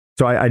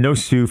So I know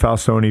Sue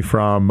Falsone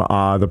from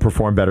the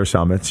Perform Better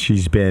Summits.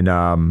 She's been,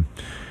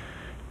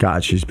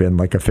 she's been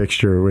like a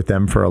fixture with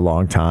them for a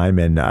long time.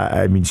 And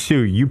I mean,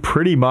 Sue, you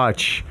pretty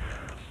much,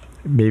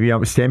 maybe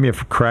I'm stand me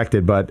if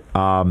corrected, but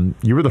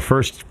you were the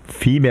first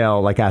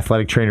female like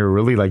athletic trainer to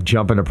really like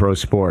jump into pro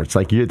sports.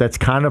 Like that's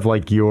kind of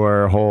like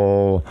your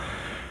whole,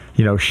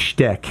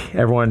 shtick.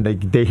 Everyone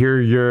they hear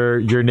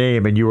your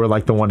name, and you were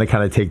like the one to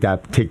kind of take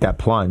that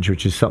plunge,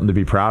 which is something to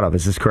be proud of.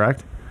 Is this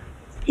correct?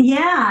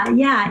 Yeah.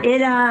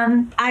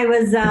 I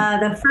was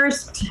the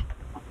first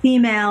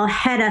female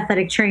head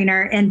athletic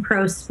trainer in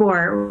pro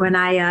sport when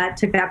I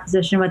took that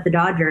position with the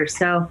Dodgers.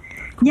 So,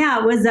 yeah,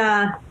 it was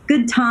a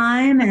good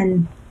time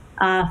and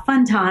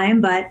fun time.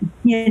 But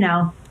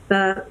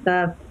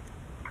the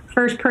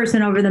first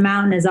person over the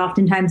mountain is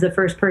oftentimes the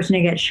first person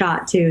to get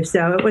shot too.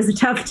 So it was a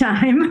tough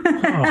time.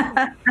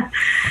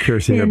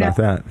 Curious to hear about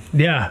that.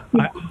 Yeah.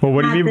 Well,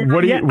 what do you mean?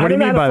 What do you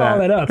mean by that?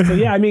 That up. So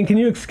yeah, I mean, can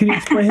you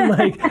explain where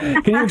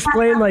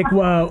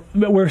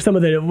some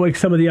of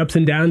the ups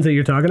and downs that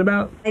you're talking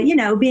about?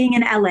 Being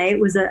in LA, it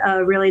was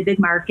a really big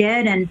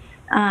market, and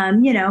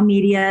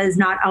media is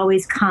not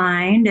always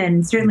kind,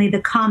 and certainly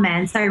the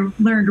comments. I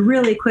learned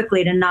really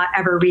quickly to not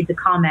ever read the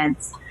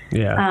comments.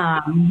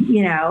 Yeah.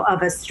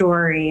 Of a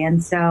story.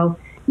 And so,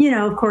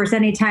 of course,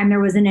 anytime there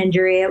was an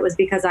injury, it was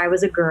because I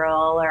was a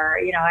girl, or,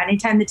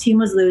 anytime the team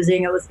was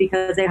losing, it was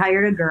because they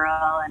hired a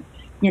girl, and,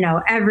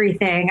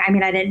 everything. I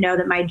mean, I didn't know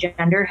that my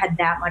gender had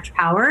that much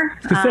power.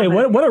 To say,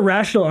 what a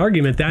rational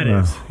argument that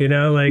is,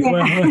 like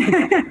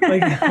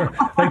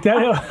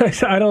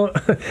that. I don't,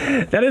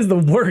 that is the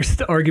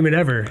worst argument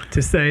ever,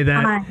 to say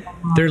that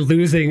they're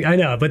losing. I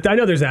know, but I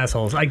know there's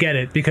assholes. I get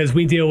it, because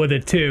we deal with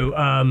it too.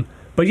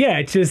 But yeah,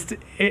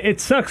 it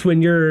sucks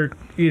when you're,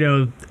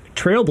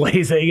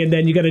 trailblazing, and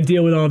then you got to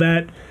deal with all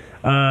that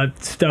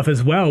stuff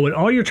as well, when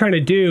all you're trying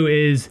to do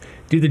is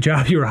do the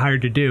job you were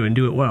hired to do and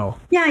do it well.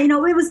 Yeah,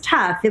 it was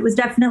tough. It was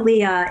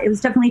definitely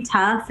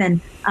tough,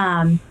 and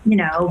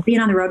being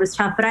on the road was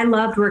tough. But I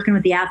loved working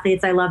with the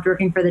athletes. I loved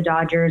working for the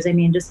Dodgers. I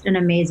mean, just an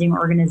amazing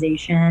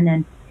organization,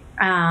 and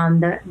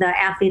the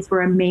athletes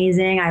were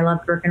amazing. I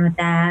loved working with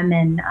them,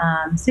 and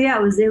so yeah,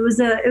 it was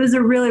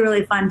a really,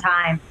 really fun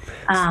time.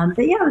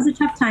 But yeah, it was a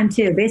tough time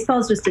too. Baseball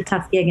is just a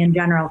tough gig in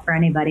general for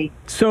anybody.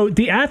 So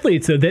the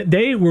athletes,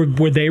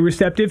 were they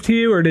receptive to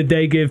you, or did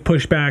they give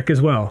pushback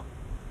as well?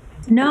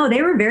 No,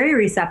 they were very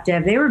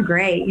receptive. They were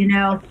great.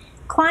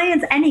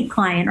 Clients, any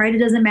client, right? It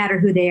doesn't matter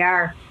who they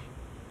are.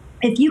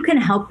 If you can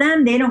help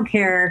them, they don't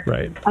care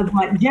of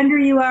what gender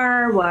you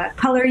are, what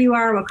color you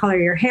are, what color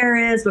your hair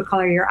is, what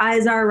color your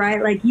eyes are,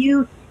 right? Like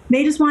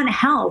they just want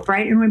help,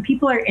 right? And when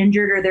people are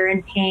injured or they're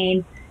in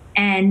pain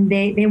and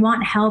they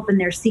want help, and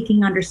they're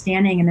seeking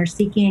understanding, and they're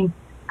seeking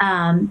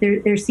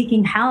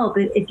help,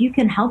 if you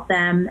can help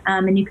them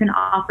and you can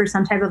offer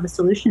some type of a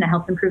solution to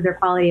help improve their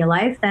quality of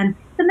life, then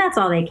that's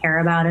all they care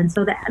about. And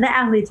so the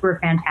athletes were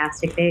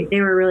fantastic.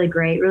 They were really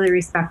great, really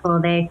respectful.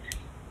 They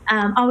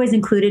always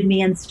included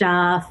me and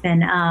stuff.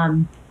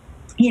 And,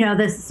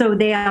 so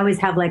they always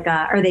have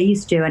or they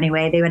used to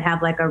anyway, they would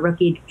have like a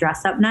rookie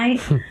dress up night.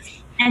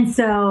 And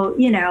so,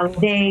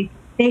 they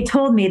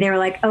told me, they were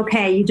like,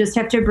 okay, you just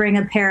have to bring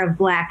a pair of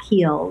black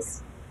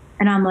heels.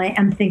 And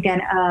I'm thinking,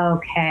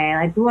 okay,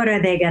 like, what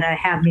are they going to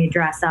have me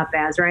dress up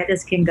as, right?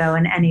 This can go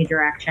in any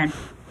direction.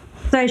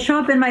 So I show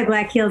up in my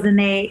black heels, and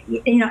they,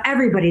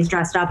 everybody's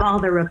dressed up. All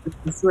the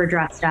rookies were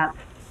dressed up.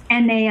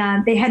 And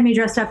they had me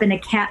dressed up in a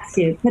cat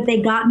suit, but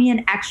they got me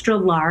an extra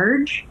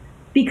large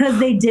because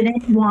they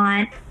didn't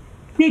want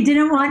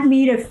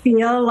me to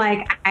feel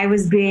like I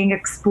was being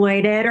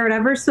exploited or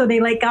whatever. So they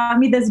got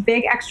me this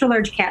big extra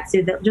large cat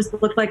suit that just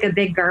looked like a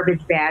big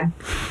garbage bag,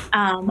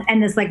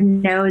 and this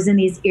nose and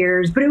these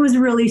ears. But it was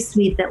really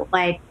sweet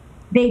that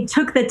they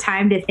took the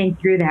time to think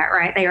through that,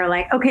 right? They were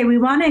like, okay, we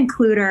want to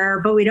include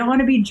her, but we don't want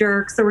to be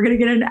jerks, so we're going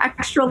to get an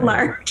extra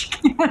large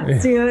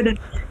suit. And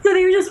so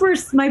they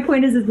my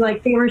point is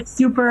they were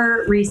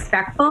super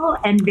respectful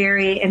and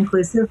very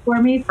inclusive for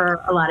me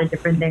for a lot of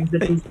different things,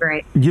 which is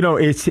great.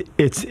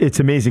 It's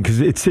amazing, because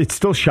it's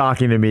still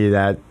shocking to me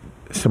that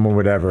someone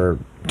would ever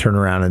turn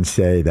around and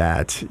say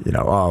that,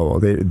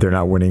 they're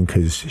not winning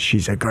because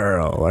she's a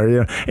girl,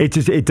 or,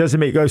 it doesn't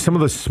make some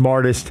of the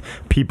smartest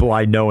people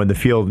I know in the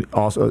field,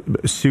 also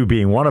Sue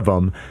being one of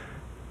them.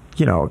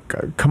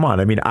 Come on.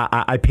 I mean,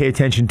 I pay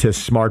attention to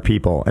smart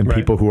people and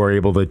people who are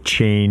able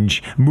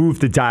to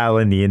move the dial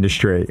in the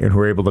industry, and who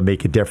are able to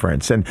make a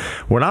difference. And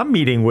when I'm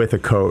meeting with a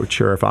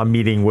coach, or if I'm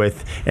meeting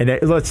with,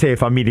 let's say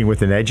if I'm meeting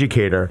with an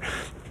educator,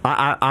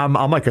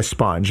 I'm like a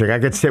sponge. I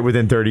could sit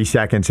within 30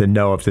 seconds and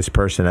know if this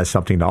person has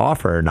something to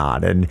offer or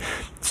not. And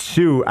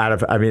Sue,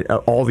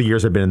 all the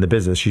years I've been in the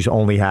business, she's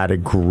only had a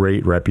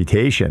great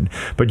reputation.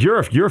 But you're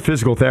a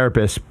physical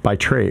therapist by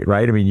trade,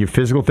 right? I mean, your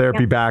physical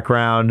therapy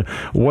background.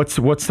 What's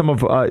some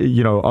of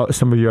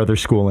some of your other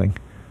schooling?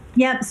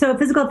 Yep. So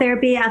physical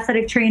therapy,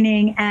 athletic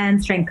training,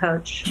 and strength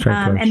coach.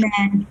 And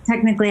then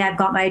technically I've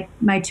got my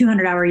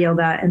 200-hour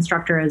yoga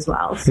instructor as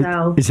well.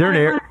 So is there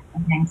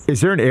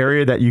an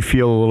area that you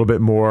feel a little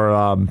bit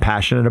more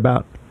passionate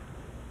about?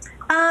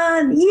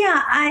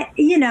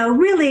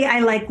 Really, I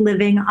like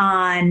living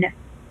on.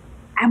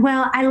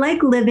 Well, I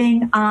like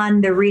living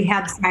on the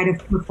rehab side of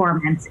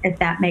performance, if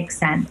that makes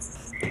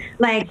sense.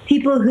 Like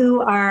people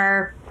who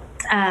are,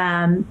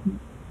 the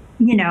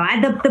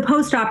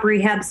post-op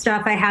rehab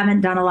stuff. I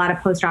haven't done a lot of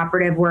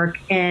post-operative work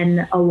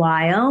in a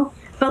while,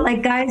 but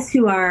like guys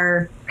who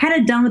are kind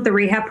of done with the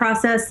rehab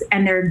process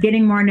and they're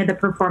getting more into the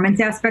performance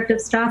aspect of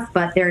stuff,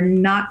 but they're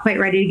not quite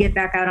ready to get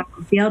back out on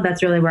the field.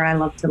 That's really where I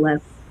love to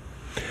live.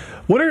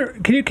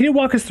 Can you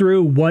walk us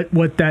through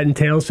what that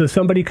entails? So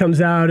somebody comes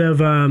out of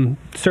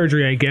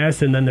surgery, I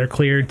guess, and then they're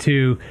cleared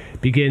to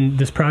begin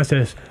this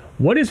process.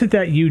 What is it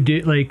that you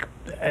do? Like,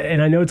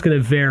 and I know it's going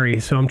to vary,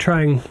 so I'm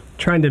trying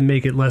to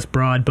make it less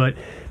broad, but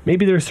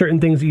maybe there are certain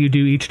things that you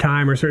do each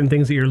time, or certain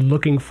things that you're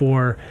looking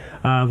for,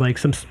 like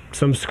some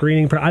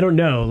screening. I don't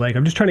know. Like,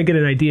 I'm just trying to get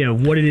an idea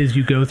of what it is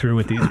you go through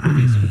with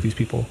these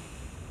people.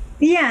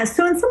 Yeah.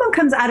 So when someone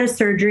comes out of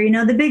surgery,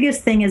 the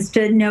biggest thing is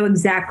to know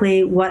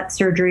exactly what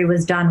surgery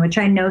was done, which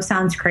I know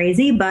sounds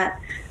crazy, but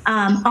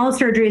all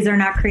surgeries are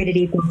not created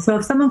equal. So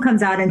if someone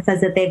comes out and says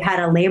that they've had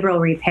a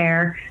labral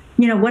repair,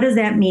 what does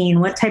that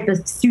mean? What type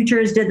of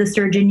sutures did the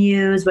surgeon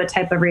use? What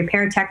type of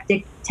repair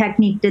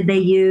technique did they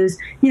use?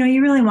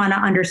 You really want to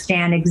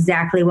understand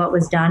exactly what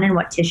was done and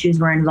what tissues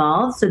were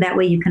involved. So that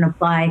way you can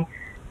apply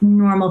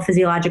normal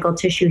physiological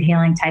tissue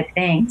healing type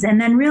things. And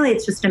then really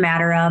it's just a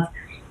matter of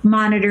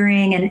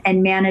monitoring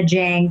and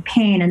managing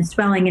pain and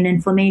swelling and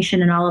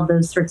inflammation and all of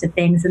those sorts of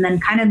things. And then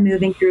kind of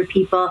moving through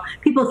people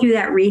through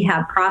that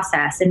rehab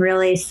process and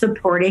really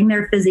supporting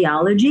their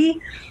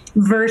physiology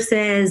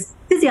versus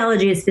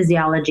physiology is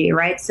physiology,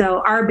 right?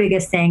 So our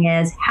biggest thing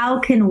is how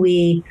can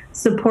we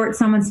support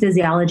someone's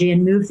physiology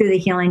and move through the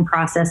healing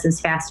process as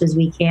fast as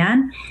we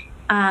can,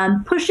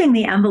 pushing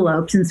the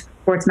envelopes in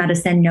sports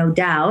medicine, no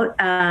doubt,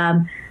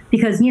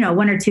 because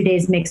 1 or 2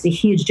 days makes a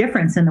huge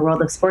difference in the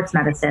world of sports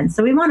medicine.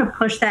 So we want to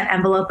push that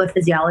envelope of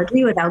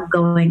physiology without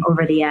going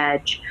over the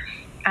edge.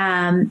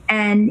 And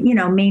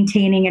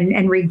maintaining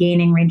and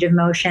regaining range of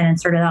motion and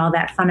sort of all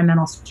that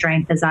fundamental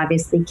strength is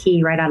obviously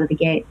key right out of the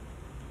gate.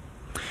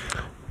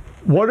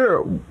 What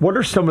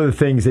are some of the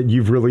things that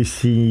you've really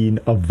seen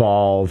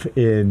evolve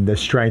in the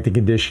strength and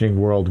conditioning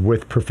world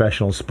with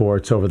professional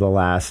sports over the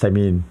last,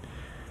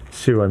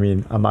 Sue,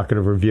 I'm not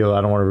going to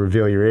I don't want to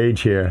reveal your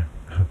age here,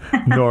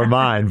 nor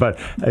mine, but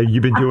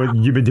you've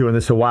been doing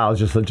this a while,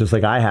 just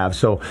like I have.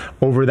 So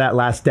over that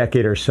last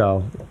decade or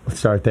so, let's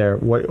start there.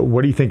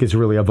 What do you think has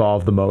really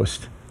evolved the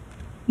most?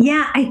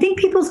 Yeah, I think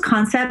people's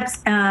concepts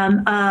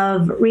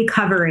of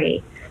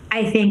recovery,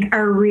 I think,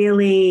 are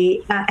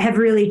really have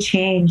really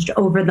changed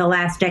over the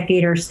last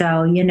decade or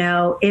so.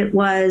 It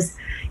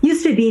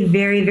used to be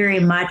very, very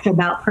much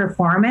about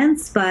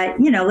performance, but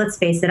let's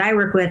face it, I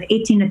work with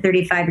 18 to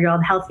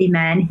 35-year-old healthy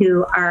men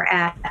who are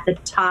at the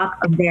top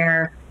of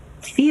their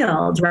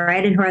field,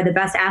 right, and who are the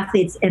best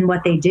athletes in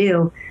what they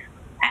do.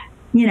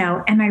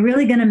 Am I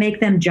really going to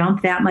make them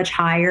jump that much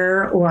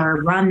higher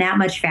or run that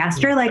much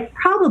faster? Like,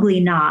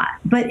 probably not.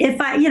 But if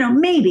I,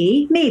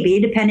 maybe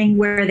depending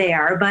where they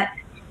are, but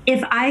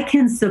if I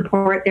can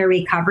support their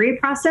recovery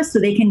process so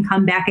they can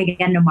come back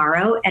again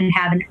tomorrow and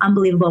have an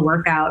unbelievable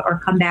workout or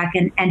come back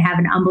and have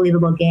an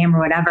unbelievable game or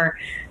whatever,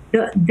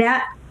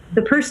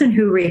 the person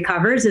who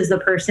recovers is the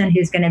person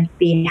who's going to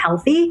be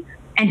healthy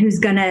and who's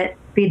going to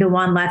be the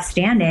one left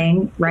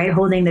standing, right,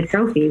 holding the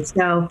trophy.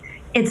 So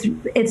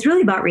it's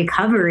really about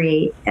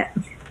recovery,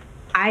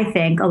 I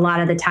think, a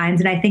lot of the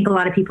times, and I think a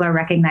lot of people are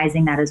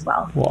recognizing that as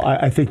well. Well,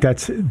 I think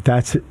that's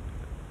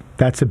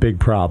a big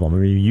problem.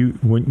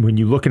 When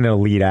you look at an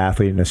elite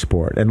athlete in a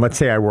sport, and let's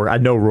say I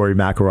know Rory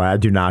McIlroy, I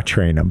do not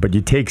train him, but you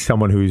take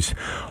someone who's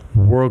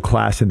world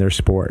class in their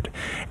sport,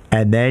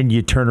 and then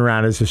you turn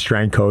around as a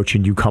strength coach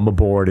and you come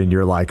aboard and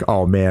you're like,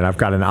 oh man, I've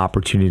got an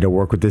opportunity to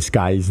work with this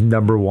guy. He's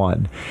number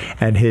one,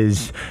 and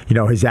his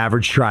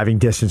average driving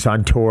distance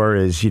on tour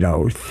is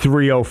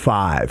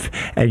 305,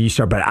 and you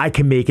start, but I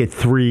can make it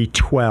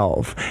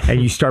 312,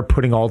 and you start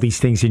putting all these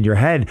things in your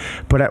head.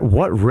 But at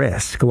what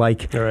risk?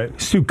 Like,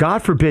 right. Sue,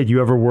 God forbid you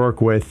ever work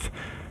with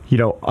a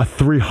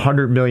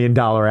 $300 million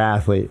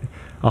athlete,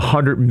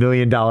 $100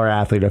 million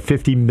athlete, a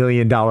 $50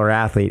 million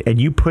athlete, and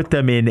you put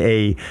them in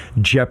a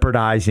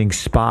jeopardizing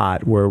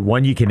spot where,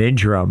 one, you can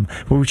injure them.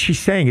 But what she's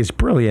saying is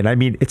brilliant.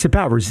 It's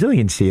about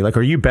resiliency. Like,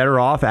 are you better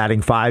off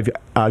adding 5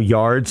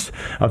 yards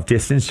of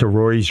distance to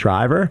Rory's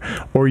driver,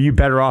 or are you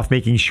better off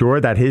making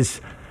sure that his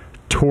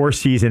tour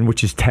season,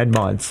 which is 10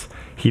 months,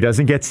 he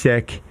doesn't get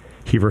sick,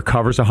 he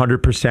recovers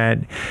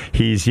 100%.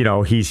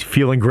 He's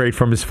feeling great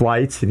from his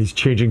flights, and he's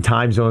changing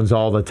time zones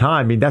all the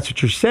time. That's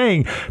what you're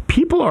saying.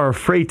 People are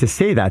afraid to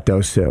say that,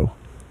 though, Sue.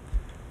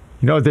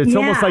 It's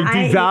almost like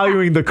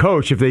devaluing the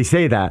coach if they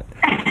say that.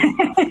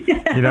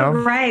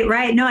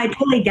 Right. No, I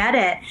totally get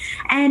it.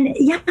 And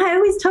I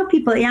always tell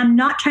people, I'm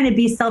not trying to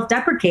be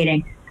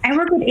self-deprecating. I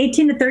work with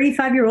 18 to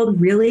 35-year-old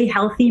really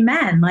healthy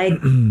men. Like,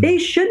 they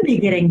should be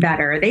getting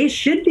better. They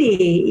should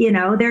be,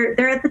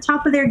 they're at the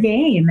top of their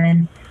game.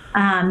 And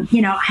I'm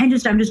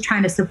just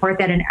trying to support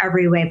that in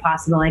every way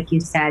possible. Like you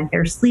said,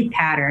 their sleep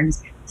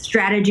patterns,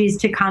 strategies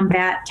to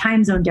combat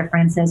time zone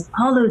differences,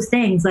 all those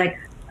things. Like,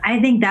 I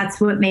think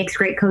that's what makes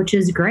great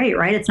coaches great,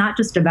 right? It's not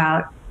just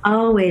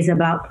always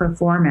about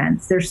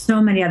performance. There's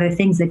so many other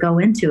things that go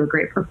into a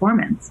great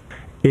performance.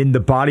 In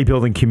the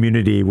bodybuilding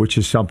community, which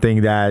is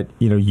something that,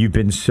 you've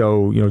been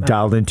so,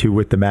 dialed into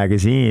with the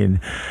magazine,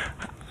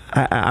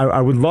 I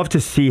would love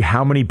to see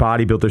how many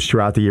bodybuilders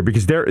throughout the year,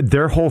 because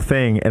their whole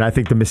thing, and I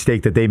think the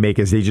mistake that they make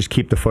is they just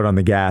keep the foot on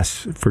the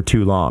gas for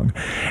too long.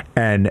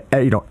 And,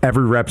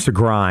 every rep's a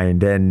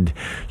grind, and,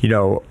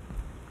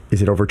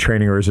 is it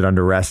overtraining or is it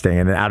under resting?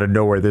 And out of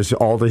nowhere, there's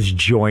all this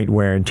joint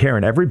wear and tear.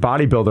 And every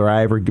bodybuilder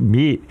I ever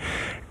meet,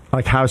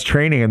 like, how's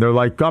training? And they're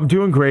like, I'm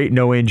doing great,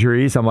 no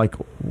injuries. I'm like,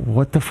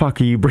 what the fuck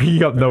are you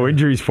bringing up no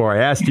injuries for? I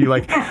asked you,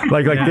 like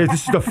this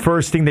is the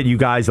first thing that you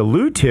guys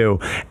allude to.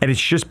 And it's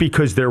just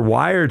because they're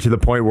wired to the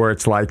point where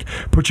it's like,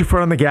 put your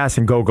foot on the gas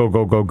and go, go,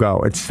 go, go,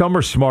 go. And some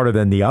are smarter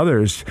than the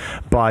others.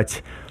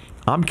 But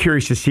I'm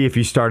curious to see if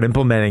you start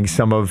implementing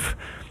some of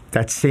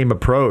that same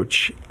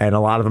approach, and a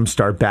lot of them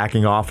start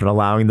backing off and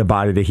allowing the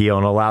body to heal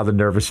and allow the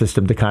nervous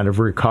system to kind of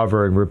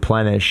recover and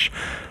replenish.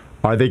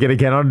 Are they going to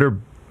get under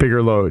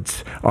bigger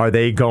loads? Are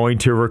they going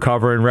to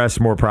recover and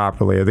rest more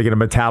properly? Are they going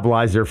to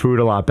metabolize their food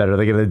a lot better? Are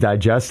they going to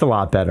digest a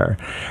lot better?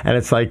 And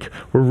it's like,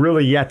 we're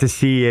really yet to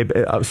see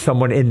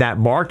someone in that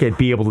market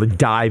be able to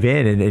dive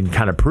in and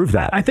kind of prove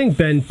that. I think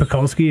Ben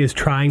Pekulski is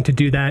trying to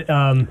do that.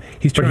 But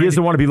he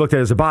doesn't want to be looked at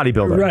as a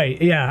bodybuilder. Right,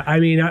 yeah.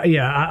 I mean,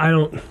 I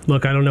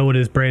don't know what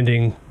his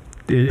branding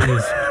is.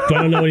 I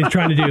don't know what he's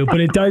trying to do,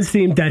 but it does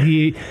seem that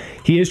he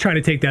is trying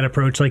to take that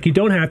approach. Like, you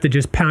don't have to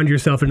just pound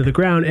yourself into the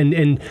ground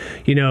and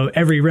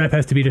every rep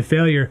has to be to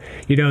failure.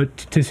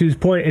 To Sue's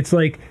point, it's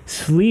like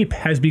sleep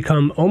has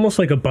become almost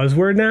like a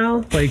buzzword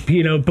now. Like,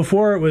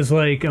 before it was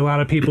like a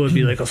lot of people would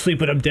be like, I'll sleep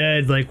when I'm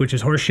dead, like, which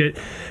is horseshit.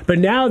 But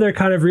now they're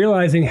kind of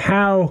realizing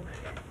how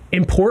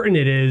important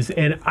it is,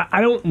 and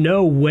I don't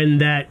know when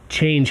that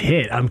change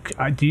hit.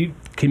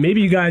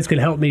 Maybe you guys can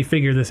help me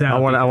figure this out.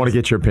 I want to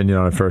get your opinion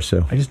on it first,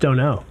 Sue. I just don't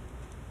know.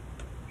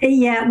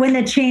 Yeah, when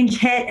the change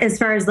hit, as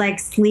far as like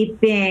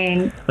sleep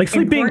being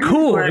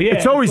cool. Yeah,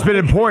 it's always been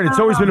important. It's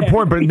always been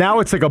important, but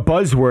now it's like a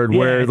buzzword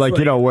where,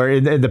 where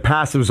in the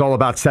past it was all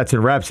about sets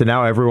and reps, and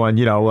now everyone,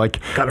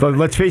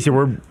 let's face it,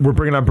 we're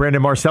bringing on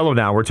Brandon Marcello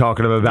now. We're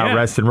talking about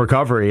rest and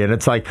recovery, and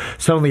it's like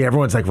suddenly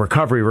everyone's like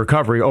recovery,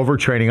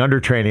 overtraining,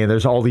 undertraining, and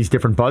there's all these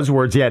different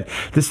buzzwords. Yet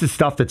this is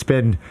stuff that's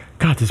been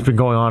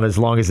going on as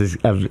long as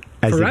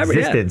forever,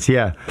 existence.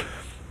 Yeah.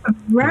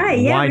 Right.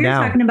 Yeah. Why we were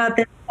now? talking about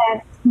this.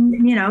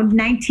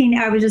 19,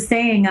 I was just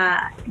saying,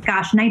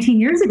 19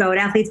 years ago at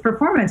Athletes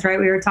Performance, right?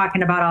 We were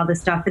talking about all this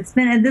stuff.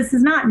 This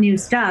is not new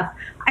stuff.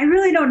 I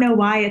really don't know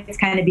why it's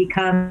kind of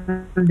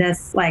become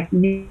this like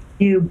new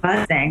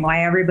buzz thing,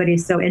 why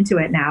everybody's so into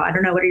it now. I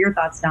don't know. What are your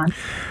thoughts, Don?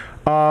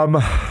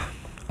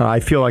 I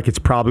feel like it's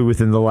probably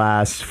within the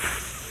last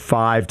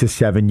 5 to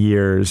 7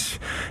 years,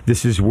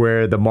 this is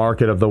where the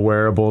market of the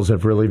wearables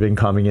have really been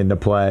coming into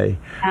play.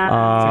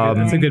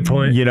 That's a good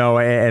point.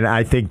 And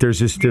I think there's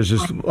just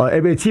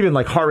it's even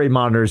like heart rate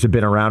monitors have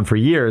been around for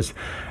years.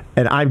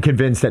 And I'm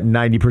convinced that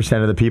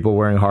 90% of the people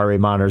wearing heart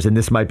rate monitors, and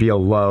this might be a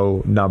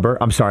low number,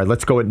 I'm sorry,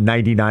 let's go at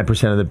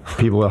 99% of the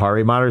people with heart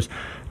rate monitors,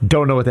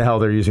 don't know what the hell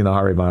they're using the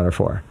heart rate monitor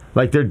for.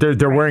 Like,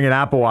 they're wearing an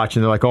Apple Watch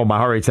and they're like, oh, my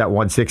heart rate's at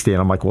 160.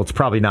 And I'm like, well, it's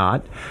probably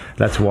not.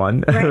 That's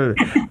one. Right.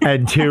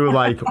 And two,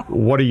 like,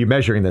 what are you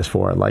measuring this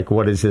for? Like,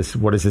 what is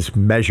this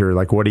measure?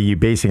 Like, what are you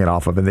basing it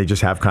off of? And they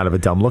just have kind of a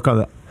dumb look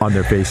on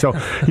their face. So,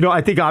 I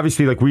think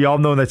obviously, like, we all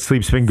know that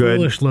sleep's been good.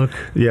 Foolish look.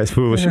 Yes,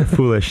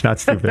 foolish, not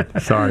stupid.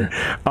 Sorry.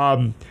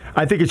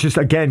 I think it's just,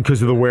 again,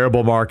 because of the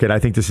wearable market, I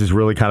think this has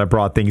really kind of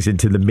brought things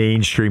into the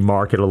mainstream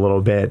market a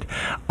little bit.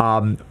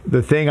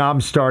 The thing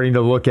I'm starting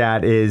to look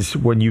at is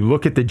when you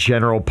look at the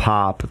general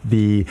pop,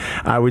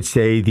 I would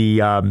say the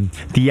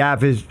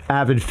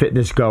avid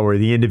fitness goer,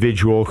 the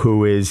individual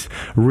who is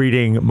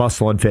reading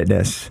Muscle and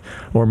Fitness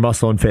or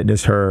Muscle and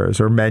Fitness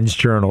Hers or Men's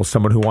Journal,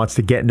 someone who wants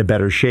to get into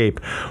better shape.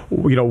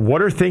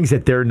 What are things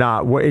that they're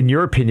not, in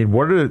your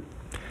opinion,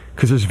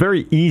 because there's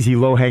very easy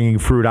low-hanging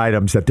fruit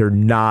items that they're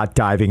not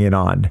diving in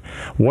on.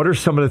 What are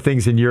some of the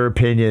things, in your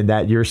opinion,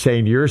 that you're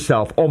saying to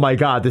yourself, oh my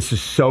God, this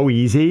is so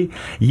easy,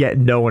 yet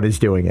no one is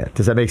doing it?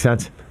 Does that make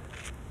sense?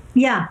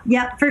 Yeah,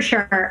 for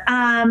sure.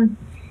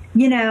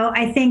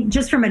 I think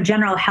just from a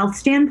general health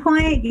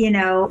standpoint,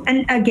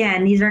 and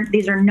again, these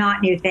are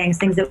not new things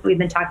that we've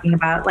been talking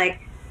about. Like,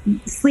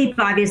 sleep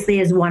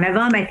obviously is one of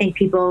them. I think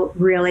people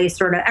really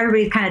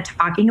everybody's kind of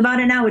talking about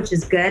it now, which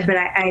is good. But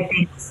I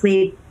think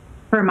sleep,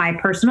 for my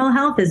personal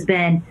health, has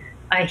been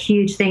a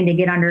huge thing to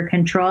get under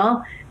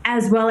control,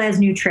 as well as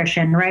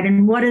nutrition, right?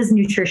 And what does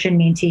nutrition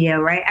mean to you,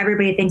 right?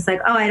 Everybody thinks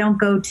like, oh, I don't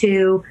go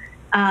to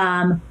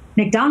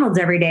McDonald's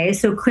every day,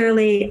 so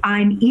clearly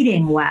I'm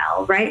eating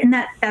well, right? And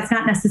that's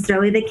not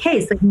necessarily the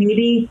case. Like,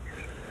 maybe,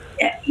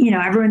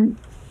 everyone,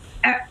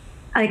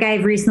 like,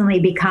 I've recently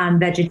become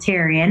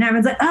vegetarian.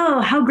 Everyone's like, oh,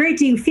 how great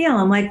do you feel?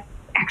 I'm like,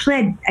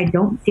 actually, I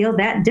don't feel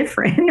that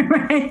different,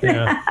 right?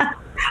 Yeah.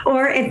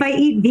 Or if I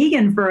eat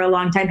vegan for a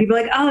long time, people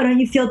are like, oh, don't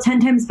you feel 10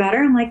 times better?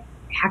 I'm like,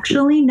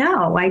 actually,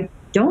 no, I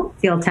don't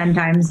feel 10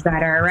 times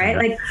better,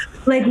 right?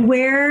 Like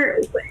where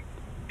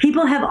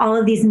people have all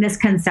of these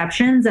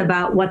misconceptions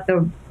about what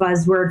the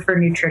buzzword for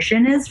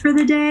nutrition is for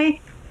the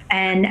day.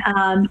 And,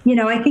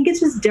 I think it's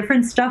just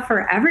different stuff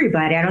for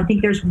everybody. I don't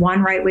think there's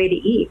one right way to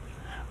eat.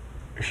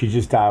 She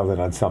just dialed in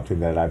on something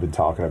that I've been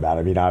talking about.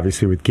 I mean,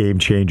 obviously with Game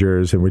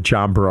Changers and with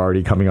John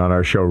Berardi coming on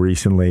our show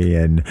recently.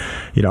 And,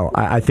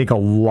 I think a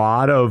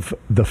lot of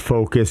the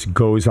focus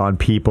goes on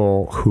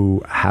people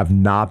who have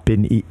not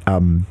been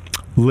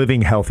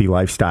living healthy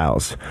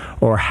lifestyles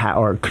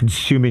or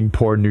consuming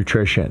poor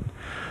nutrition.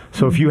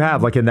 So if you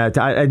have, like in that,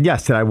 and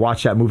yes, did I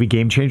watch that movie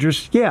Game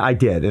Changers? Yeah, I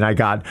did. And I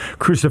got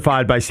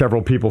crucified by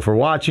several people for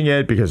watching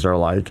it because they're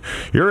like,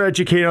 you're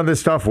educated on this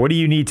stuff. What do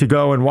you need to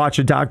go and watch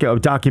a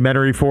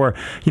documentary for?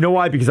 You know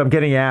why? Because I'm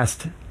getting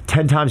asked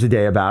 10 times a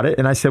day about it.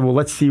 And I said, well,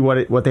 let's see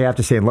what they have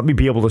to say. And let me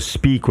be able to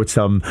speak with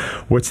some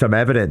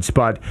evidence.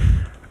 But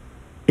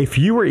if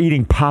you were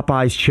eating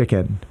Popeye's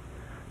chicken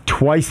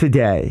twice a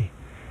day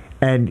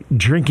and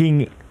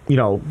drinking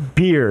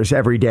beers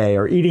every day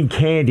or eating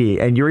candy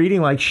and you're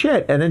eating like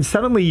shit, and then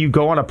suddenly you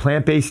go on a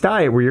plant-based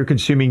diet where you're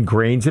consuming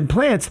grains and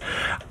plants,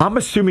 I'm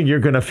assuming you're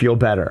going to feel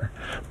better.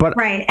 But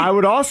right. I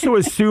would also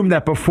assume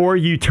that before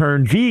you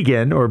turned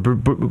vegan or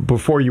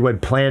before you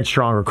went plant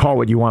strong or call it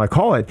what you want to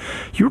call it,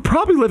 you were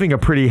probably living a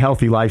pretty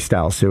healthy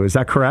lifestyle, Sue. Is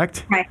that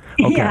correct? Right.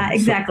 Okay. Yeah,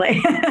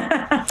 exactly.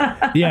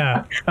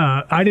 Yeah.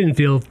 I didn't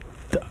feel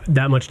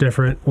that much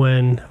different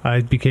when I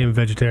became a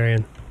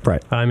vegetarian.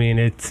 Right. I mean,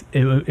 it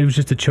was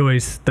just a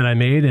choice that I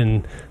made,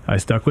 and I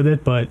stuck with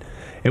it. But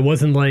it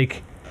wasn't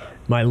like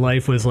my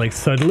life was like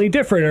suddenly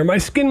different, or my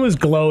skin was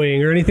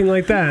glowing, or anything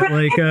like that.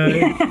 Like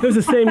it was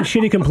the same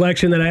shitty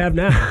complexion that I have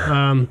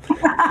now.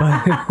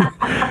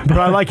 But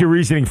I like your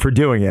reasoning for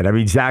doing it. I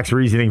mean, Zach's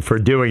reasoning for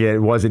doing it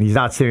wasn't. He's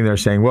not sitting there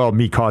saying, "Well,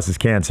 meat causes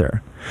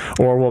cancer,"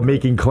 or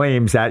making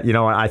claims that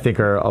I think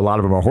a lot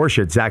of them are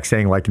horseshit. Zach's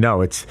saying like,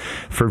 "No, it's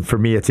for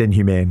me, it's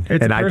inhumane,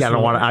 and I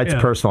don't want to.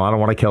 It's personal. I don't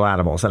want to kill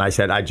animals." And I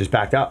said, I just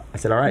backed up. I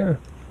said, "All right, yeah.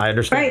 I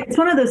understand." Right. It's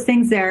one of those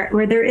things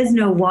where there is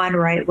no one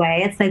right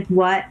way. It's like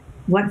what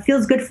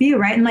feels good for you,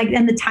 right?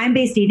 And the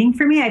time-based eating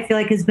for me, I feel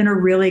like has been a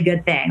really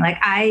good thing. Like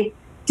I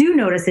do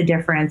notice a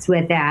difference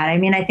with that. I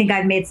mean, I think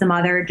I've made some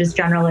other just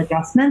general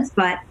adjustments,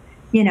 but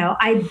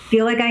I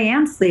feel like I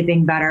am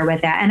sleeping better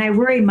with that. And I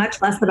worry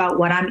much less about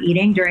what I'm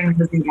eating during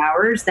those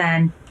hours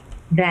than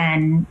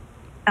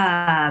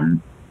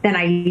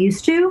I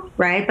used to,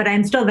 right? But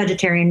I'm still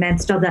vegetarian,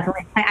 and still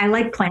definitely, I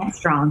like plant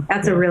strong.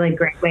 That's a really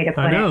great way to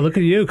put it. I know. Look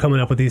at you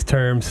coming up with these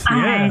terms.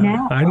 I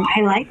know.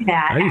 I like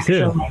that. I do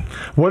too.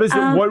 What is it?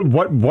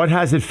 What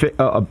has it?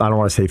 I don't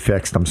want to say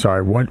fixed. I'm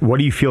sorry. What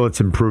do you feel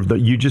it's improved?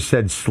 You just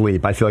said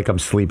sleep. I feel like I'm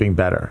sleeping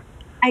better.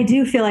 I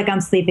do feel like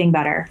I'm sleeping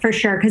better, for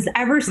sure. Because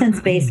ever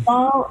since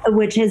baseball,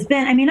 which has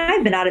been,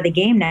 I've been out of the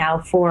game now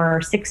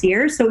for 6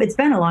 years, so it's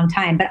been a long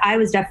time. But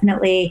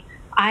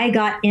I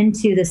got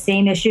into the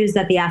same issues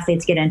that the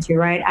athletes get into,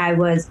 right? I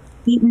was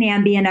eating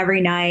Ambien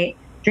every night,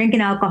 drinking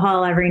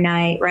alcohol every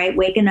night, right?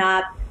 Waking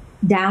up,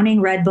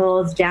 downing Red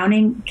Bulls,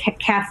 downing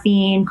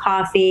caffeine,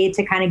 coffee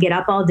to kind of get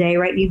up all day,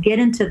 right? You get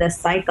into this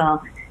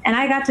cycle. And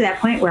I got to that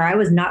point where I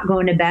was not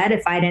going to bed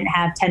if I didn't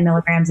have 10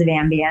 milligrams of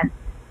Ambien.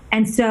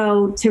 And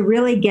so to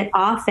really get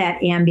off that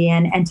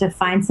Ambien and to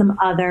find some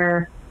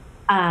other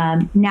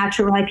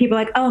natural, like people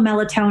are like, oh,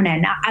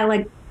 melatonin.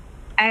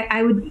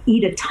 I would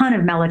eat a ton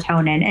of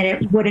melatonin and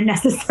it wouldn't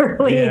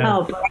necessarily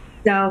help. Right?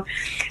 So,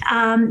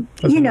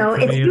 it's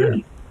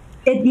really,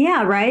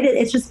 right.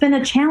 It's just been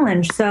a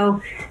challenge.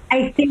 So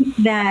I think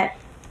that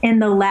in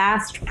the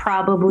last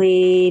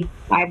probably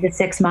 5 to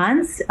 6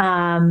 months,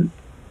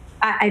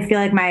 I feel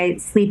like my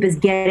sleep is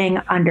getting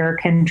under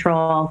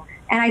control.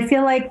 And I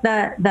feel like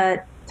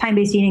the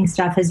time-based eating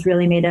stuff has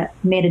really made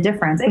a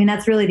difference. I mean,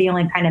 that's really the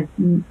only kind of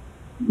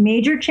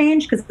major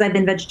change because I've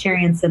been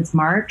vegetarian since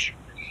March.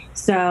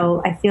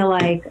 So I feel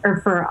like,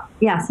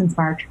 since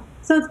March.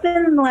 So it's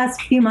been in the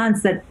last few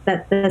months that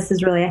this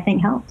has really, I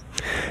think, helped.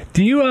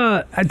 Do you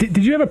did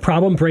you have a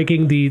problem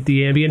breaking the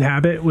Ambien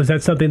habit? Was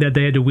that something that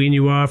they had to wean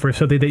you off, or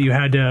something that you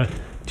had to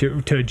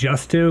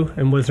adjust to?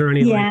 And was there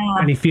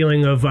any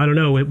feeling of, I don't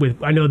know,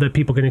 I know that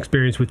people can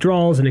experience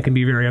withdrawals and it can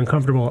be very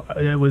uncomfortable.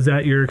 Was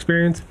that your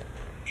experience?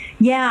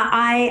 Yeah,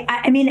 I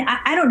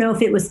don't know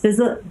if it was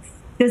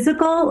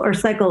physical or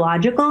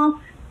psychological.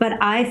 But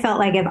I felt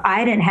like if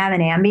I didn't have an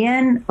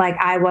Ambien, like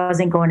I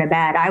wasn't going to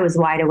bed. I was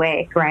wide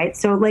awake, right?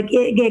 So like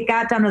it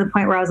got down to the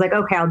point where I was like,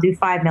 okay, I'll do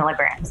 5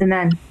 milligrams, and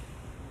then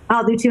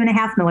I'll do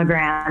 2.5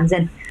 milligrams.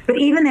 But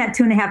even that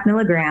 2.5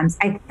 milligrams,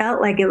 I felt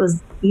like it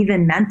was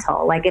even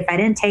mental. Like if I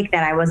didn't take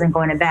that, I wasn't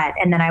going to bed,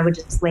 and then I would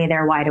just lay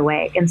there wide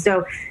awake. And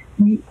so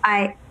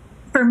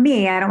for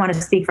me, I don't want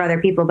to speak for other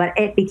people, but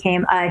it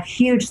became a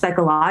huge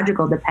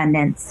psychological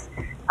dependence,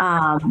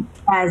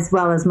 as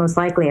well as most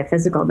likely a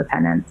physical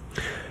dependence.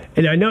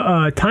 And I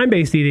know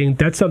time-based eating,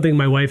 that's something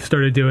my wife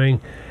started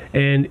doing,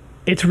 and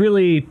it's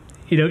really,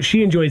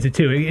 she enjoys it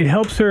too. It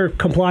helps her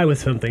comply with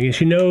something, and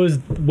she knows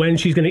when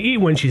she's going to eat,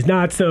 when she's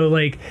not. So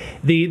like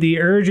the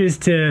urges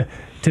to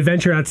to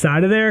venture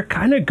outside of there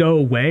kind of go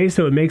away.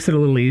 So it makes it a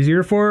little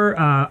easier for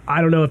her.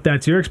 I don't know if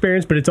that's your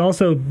experience, but it's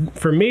also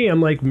for me,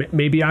 I'm like,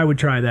 maybe I would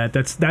try that.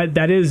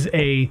 That is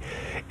a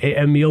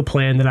meal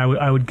plan that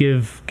I would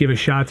give a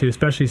shot to,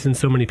 especially since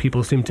so many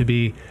people seem to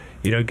be,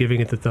 giving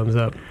it the thumbs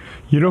up.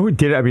 You know who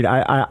did it? I mean,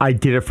 I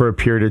did it for a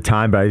period of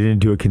time, but I didn't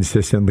do it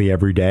consistently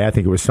every day. I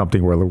think it was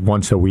something where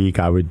once a week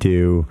I would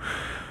do,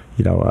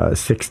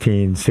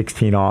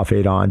 16 off,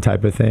 8 on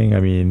type of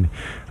thing.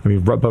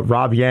 But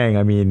Rob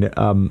Yang,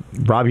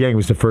 Rob Yang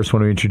was the first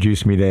one who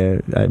introduced me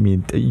to,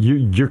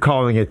 you're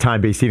calling it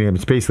time-based eating.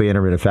 It's basically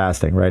intermittent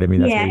fasting, right?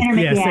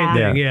 That's same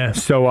thing, yeah.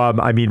 So,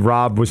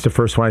 Rob was the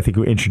first one, I think,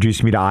 who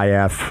introduced me to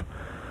IF.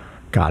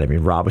 God,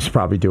 Rob was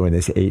probably doing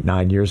this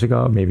 8-9 years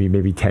ago,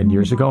 maybe 10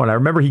 years ago. And I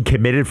remember he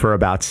committed for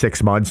about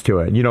 6 months to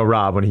it.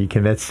 Rob, when he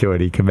commits to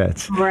it, he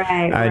commits.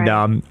 Right.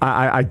 And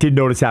I did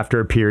notice after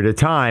a period of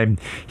time,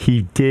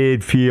 he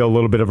did feel a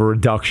little bit of a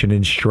reduction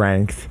in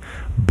strength.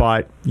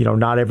 But,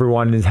 not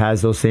everyone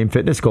has those same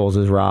fitness goals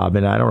as Rob.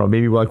 And I don't know,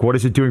 maybe what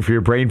is it doing for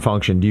your brain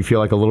function? Do you feel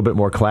like a little bit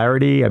more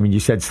clarity? You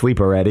said sleep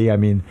already.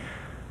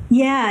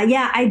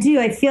 Yeah, I do.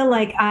 I feel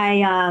like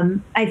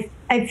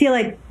I feel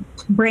like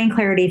brain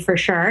clarity for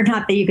sure.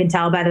 Not that you can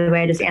tell, by the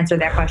way, I just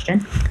answered that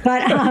question.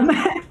 But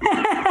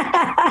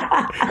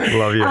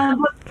love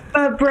you.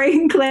 But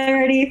brain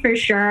clarity for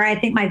sure. I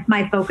think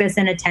my focus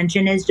and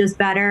attention is just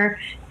better.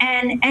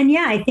 And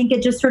yeah, I think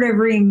it just sort of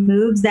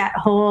removes that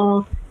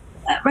whole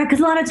right, because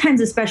a lot of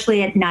times,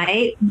 especially at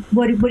night,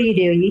 what do?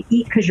 You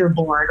eat because you're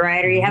bored,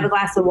 right? Or you have a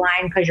glass of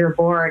wine because you're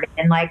bored,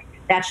 and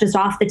that's just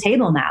off the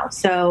table now.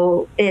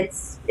 So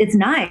it's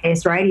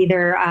nice, right?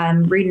 Either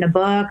I'm reading a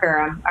book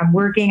or I'm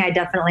working. I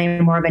definitely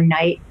am more of a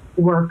night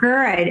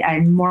worker.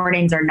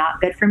 Mornings are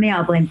not good for me.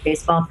 I'll blame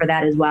baseball for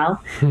that as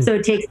well. So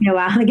it takes me a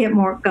while to get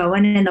more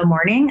going in the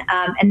morning.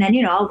 And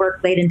then, I'll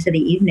work late into the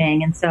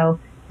evening. And so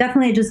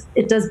definitely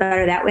it does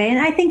better that way. And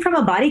I think from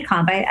a body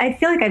comp, I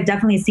feel like I've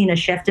definitely seen a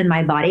shift in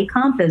my body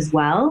comp as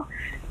well.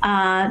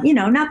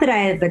 Not that I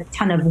have a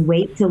ton of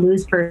weight to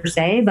lose per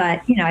se,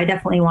 but, I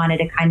definitely wanted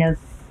to kind of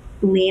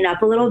lean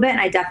up a little bit, and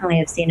I definitely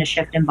have seen a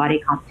shift in body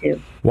comp too.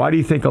 Why do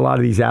you think a lot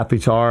of these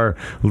athletes are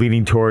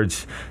leaning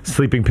towards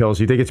sleeping pills?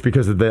 Do you think it's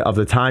because of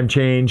the time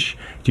change?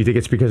 Do you think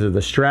it's because of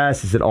the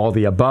stress? Is it all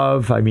the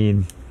above?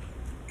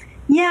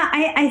 Yeah,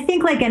 I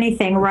think like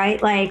anything, right?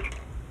 Like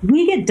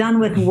we get done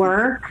with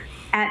work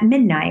at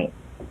midnight.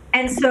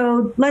 And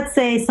so let's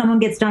say someone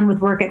gets done with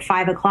work at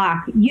 5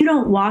 o'clock. You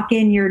don't walk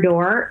in your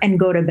door and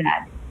go to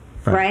bed.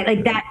 Right,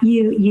 like that.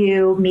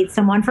 You meet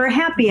someone for a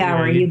happy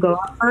hour. You go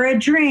out for a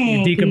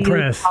drink. You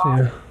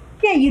decompress.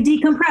 You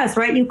decompress.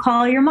 Right, you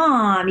call your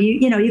mom.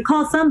 You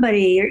call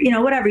somebody,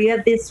 or whatever. You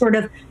have this sort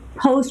of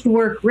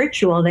post-work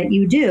ritual that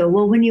you do.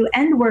 Well, when you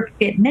end work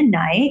at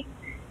midnight,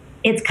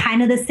 it's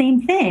kind of the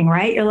same thing,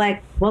 right? You're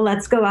like, well,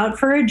 let's go out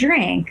for a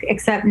drink.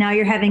 Except now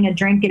you're having a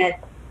drink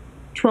at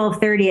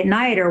 12:30 at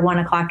night or 1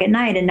 o'clock at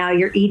night, and now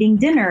you're eating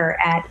dinner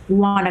at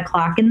 1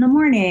 o'clock in the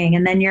morning,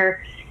 and then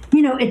you're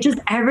it just,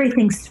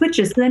 everything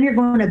switches. So then you're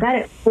going to bed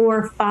at 4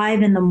 or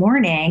 5 in the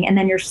morning, and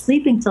then you're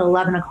sleeping till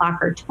 11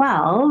 o'clock or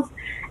 12.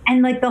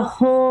 And the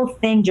whole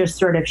thing just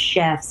sort of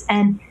shifts.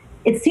 And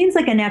it seems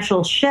like a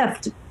natural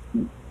shift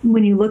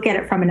when you look at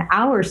it from an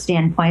hour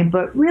standpoint,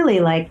 but really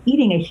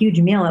eating a huge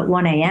meal at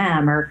 1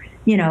 a.m. or,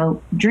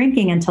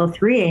 drinking until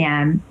 3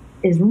 a.m.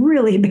 is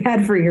really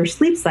bad for your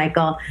sleep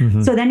cycle.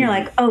 Mm-hmm. So then you're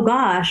like, oh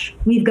gosh,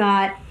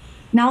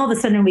 now all of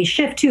a sudden we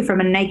shift too from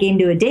a night game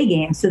to a day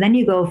game. So then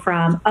you go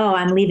from,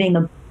 I'm leaving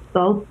the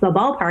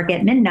ballpark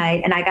at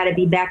midnight and I got to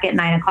be back at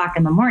 9 o'clock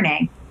in the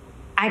morning.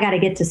 I got to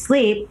get to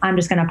sleep. I'm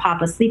just going to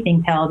pop a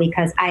sleeping pill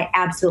because I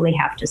absolutely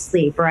have to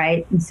sleep,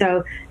 right? And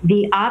so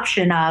the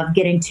option of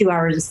getting 2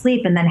 hours of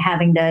sleep and then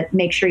having to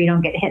make sure you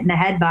don't get hit in the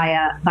head by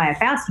a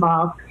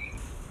fastball,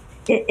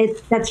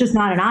 that's just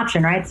not an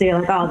option, right? So you're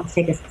like, let's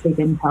take a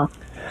sleeping pill.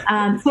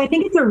 So I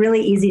think it's a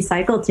really easy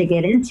cycle to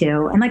get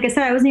into. And like I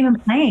said, I wasn't even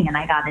playing and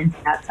I got into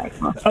that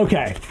cycle.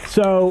 Okay,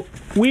 so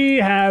we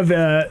have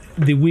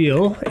the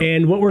wheel,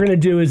 and what we're going to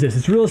do is this.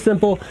 It's real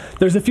simple.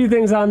 There's a few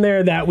things on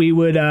there that we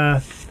would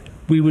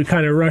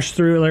kind of rush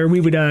through, or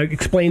we would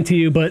explain to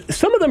you, but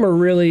some of them are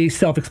really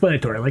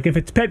self-explanatory. Like if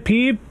it's pet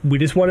peeve, we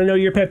just want to know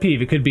your pet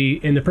peeve. It could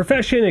be in the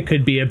profession. It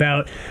could be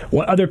about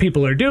what other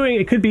people are doing.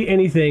 It could be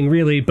anything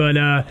really, but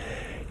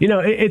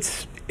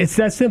it's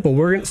that simple.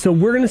 We're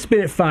going to spin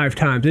it 5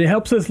 times. And it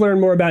helps us learn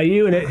more about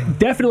you, and it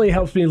definitely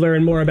helps me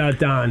learn more about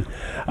Don.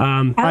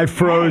 I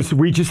froze.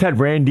 We just had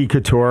Randy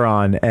Couture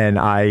on, and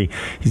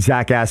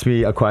Zach asked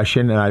me a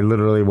question, and I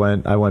literally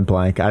went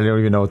blank. I don't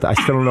even know I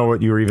still don't know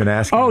what you were even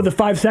asking. Oh, the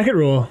 5-second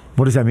rule.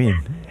 What does that mean?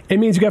 It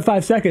means you got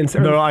 5 seconds.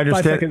 No, I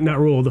understand. 5-second, not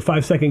rule. The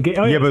 5-second game.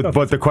 Oh, yeah,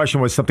 but the question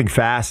was something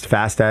fast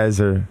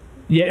as, or.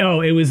 Yeah.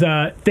 Oh, it was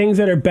things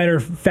that are better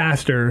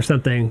faster or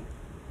something.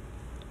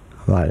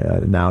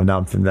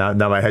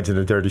 Now my head's in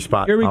a dirty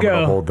spot. Here we I'm go.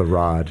 gonna hold the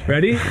rod.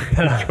 Ready?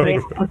 Okay,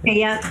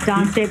 yeah.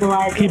 Don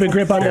stabilized. Keep a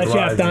grip on that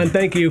shaft, Don.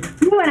 Thank you.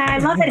 Ooh, and I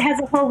love it has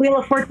a whole Wheel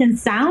of Fortune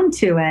sound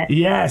to it.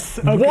 Yes.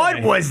 Okay.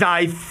 What was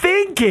I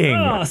thinking?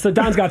 Oh, so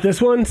Don's got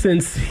this one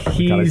since God,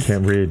 I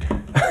can't read.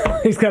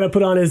 he's got to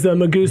put on his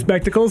Magoo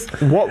spectacles.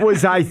 What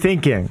was I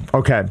thinking?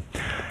 Okay.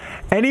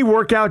 Any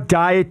workout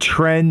diet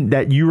trend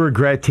that you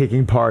regret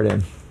taking part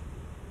in?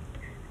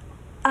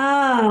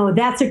 Oh,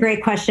 that's a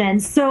great question.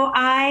 So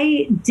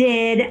I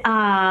did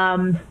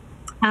the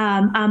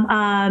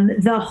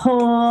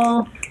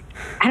whole,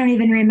 I don't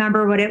even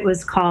remember what it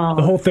was called.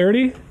 The Whole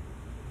 30?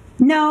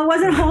 No, it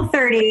wasn't Whole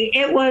 30.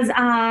 It was,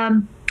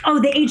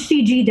 the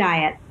HCG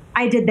diet.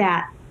 I did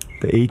that.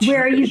 The HCG?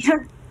 Where you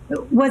took,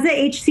 was it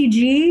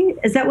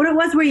HCG? Is that what it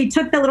was? Where you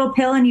took the little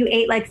pill and you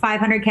ate like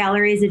 500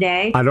 calories a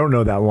day? I don't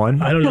know that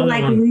one. I don't know to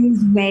that one.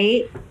 lose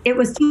weight. It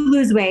was to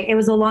lose weight. It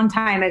was a long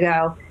time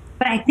ago.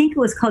 But I think it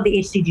was called the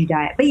HCG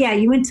diet. But yeah,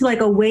 you went to like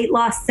a weight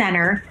loss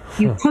center,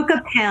 you took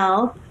a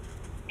pill,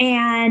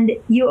 and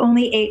you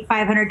only ate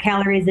 500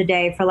 calories a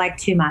day for like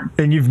 2 months.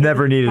 And you've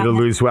never needed to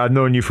lose weight. I've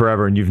known you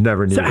forever, and you've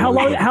never needed So to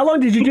lose weight. how long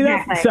did you do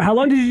that? Exactly. So how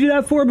long did you do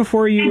that for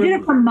before you? I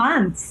did it for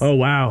months. Oh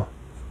wow.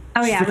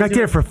 Oh yeah. She's like, I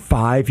did it for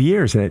 5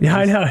 years. And Yeah,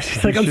 I know.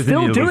 She's like, I'm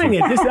still doing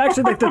it. This is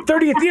actually like the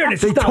 30th year. And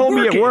it's They just not told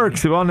me it working.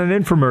 works on an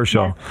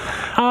infomercial.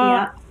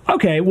 Yeah.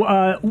 Okay.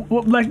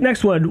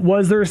 Next one.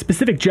 Was there a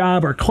specific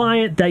job or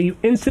client that you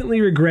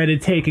instantly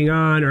regretted taking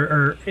on,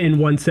 or in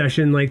one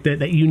session like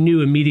that you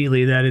knew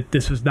immediately that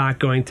this was not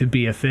going to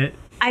be a fit?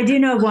 I do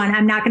know one.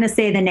 I'm not going to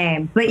say the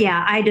name, but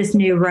yeah, I just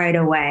knew right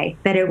away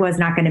that it was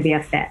not going to be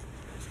a fit.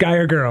 Guy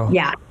or girl?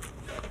 Yeah.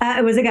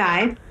 It was a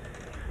guy.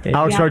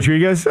 Alex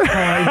Rodriguez?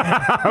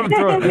 I'm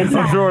throwing him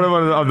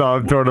under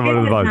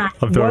the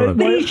bus.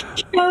 But he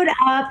showed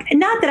up,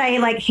 not that I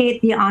like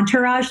hate the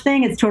entourage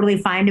thing. It's totally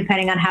fine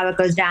depending on how it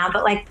goes down.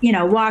 But like,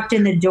 walked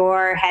in the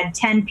door, had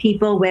 10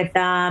 people with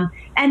them,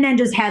 and then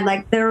just had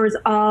like, there was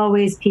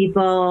always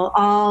people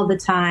all the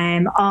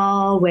time,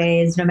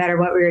 always, no matter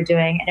what we were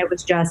doing. And it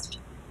was just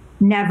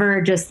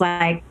never just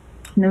like,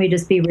 let me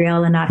just be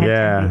real and not have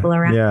 10 people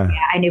around. Yeah.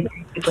 I knew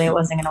basically it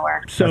wasn't going to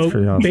work. So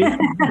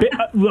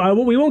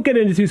we won't get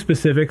into too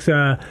specifics,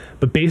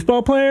 but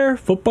baseball player,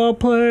 football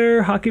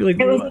player, hockey, like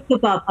It was a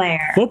football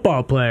player.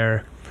 Football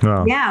player.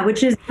 Oh. Yeah,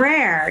 which is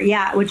rare.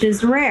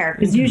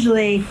 Because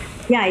usually,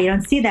 you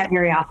don't see that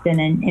very often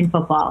in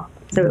football.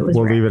 So it was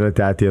We'll rare. leave it at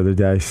that the other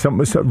day.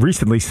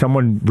 Recently,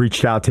 someone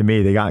reached out to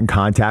me. They got in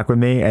contact with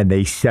me, and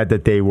they said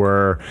that they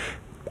were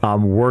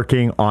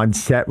working on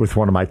set with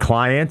one of my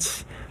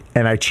clients.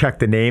 And I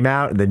checked the name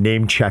out, and the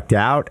name checked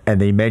out, and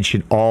they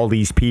mentioned all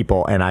these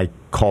people, and I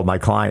called my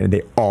client, and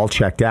they all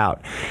checked out.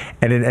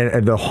 And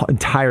the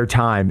entire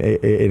time,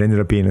 it ended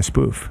up being a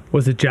spoof.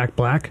 Was it Jack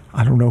Black?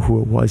 I don't know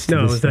who it was.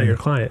 No, was that your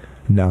client?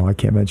 No, I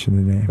can't mention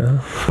the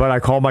name. But I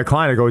called my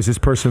client. I go, is this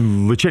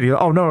person legit? He goes,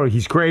 oh, no,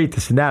 he's great,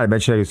 this and that. I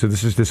mentioned it. So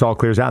this all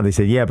clears out. And they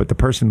said, yeah, but the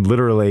person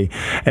literally,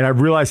 and I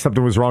realized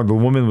something was wrong. The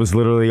woman was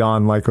literally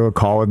on like a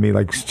call with me.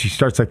 Like she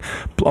starts like,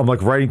 I'm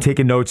like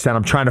taking notes down.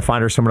 I'm trying to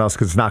find her someone else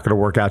because it's not going to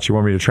work out. She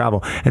wanted me to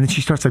travel. And then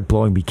she starts like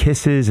blowing me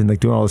kisses and like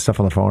doing all this stuff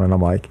on the phone. And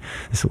I'm like,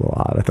 this is a little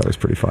odd. I thought it was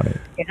pretty funny.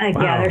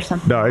 Yeah, there's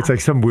something. No, it's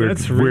like some weird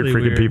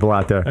freaking people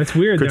out there. That's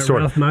weird that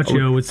Ralph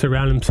Macchio would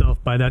surround himself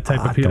by that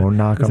type of people. Don't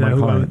knock on my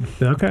client.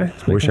 Okay.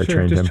 I wish I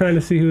trained him. Just trying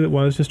to see who it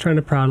was. Just trying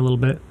to prod a little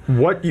bit.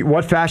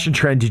 What fashion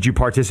trend did you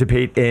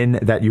participate in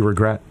that you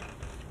regret?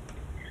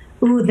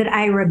 Ooh, that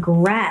I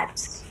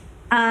regret.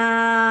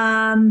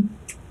 Fashion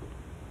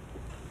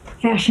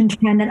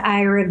trend that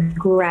I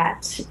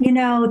regret.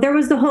 There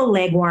was the whole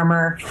leg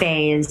warmer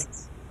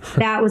phase.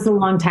 That was a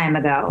long time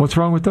ago. What's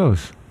wrong with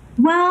those?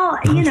 Well,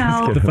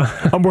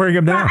 I'm wearing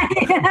them now.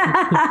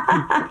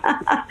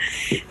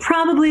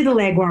 Probably the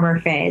leg warmer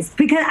phase,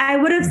 because I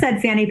would have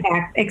said fanny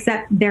pack,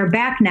 except they're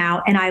back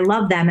now, and I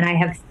love them, and I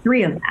have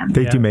 3 of them.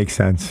 They do make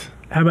sense.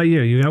 How about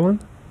you? You got one?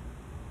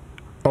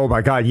 Oh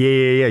my God!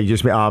 Yeah. You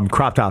just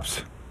crop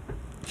tops.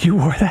 You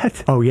wore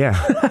that? Oh yeah.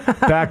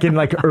 Back in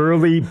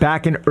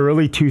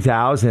early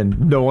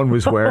 2000, no one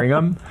was wearing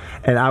them,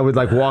 and I would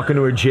like walk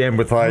into a gym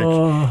with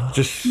like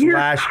just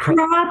slash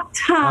crop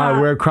top.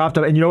 I wear crop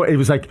top, and it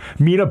was like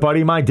me and a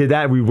buddy of mine did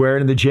that. We'd wear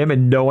it in the gym,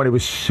 and no one. It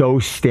was so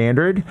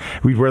standard.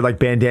 We'd wear like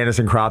bandanas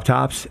and crop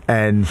tops,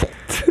 and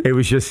it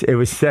was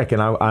sick.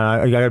 And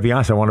I gotta be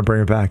honest, I want to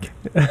bring it back.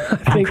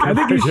 I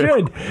think you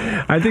should.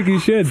 I think you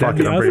should. Fuck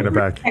it, I'm bringing it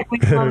back. We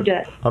loved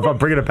it. I'm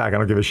bringing it back. I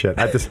don't give a shit.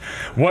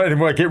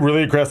 When I get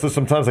really aggressive,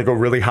 sometimes I go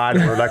really high,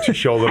 and it would actually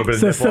show a little bit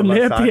of nipple on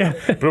my side. Yeah.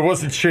 But it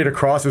wasn't straight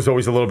across. It was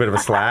always a little bit of a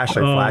slash,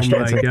 like flash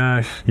dancing. Oh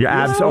my gosh! Your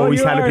abs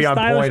always had to be on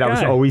point. Guy. I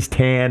was always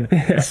tan,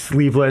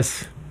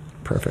 sleeveless.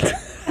 Perfect.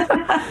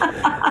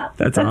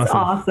 That's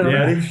awesome. Yeah.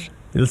 Ready?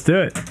 Let's do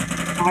it.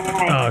 All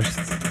right.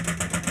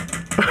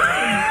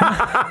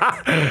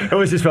 It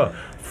was just a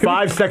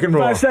 5-second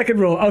rule. 5-second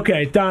rule.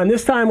 Okay, Don,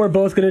 this time we're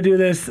both going to do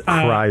this.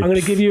 I'm going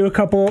to give you a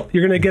couple.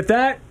 You're going to get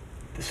that.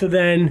 So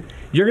then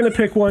you're going to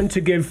pick one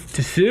to give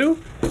to Sue.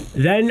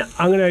 Then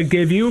I'm going to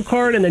give you a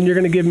card, and then you're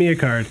going to give me a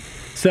card.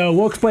 So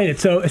we'll explain it.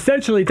 So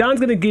essentially, Don's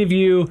going to give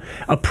you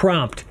a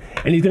prompt,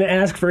 and he's going to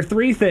ask for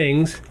 3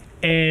 things,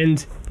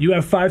 and you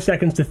have 5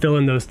 seconds to fill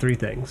in those 3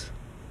 things.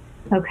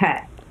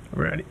 Okay.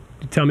 Ready?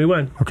 Tell me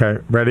when. Okay,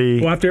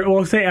 ready? Well,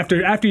 we'll say after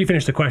you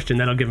finish the question,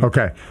 then I'll give him.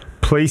 Okay.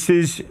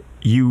 Places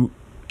you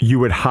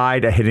would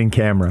hide a hidden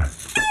camera.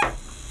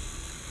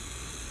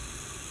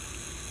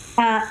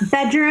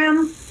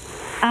 Bedroom.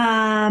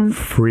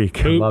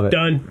 Freak. Oop, Love it.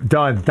 Done.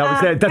 That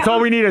was it. That's all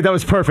we needed. That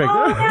was perfect.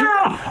 Oh,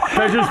 no.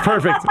 Bedroom's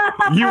perfect.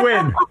 You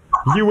win.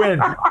 You win.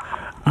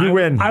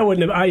 I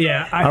wouldn't have.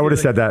 Yeah. I would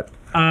have said that.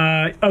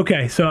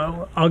 Okay,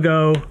 so I'll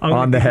go.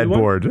 On the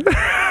headboard. On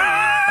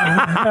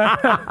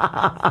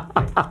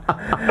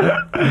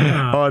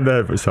the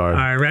headboard. Sorry. All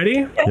right,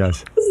 ready?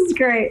 Yes. This is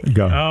great.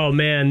 Go. Oh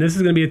man, this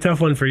is gonna be a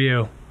tough one for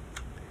you.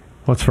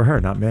 Well, it's for her,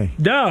 not me.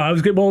 No, I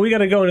was good. Well, we got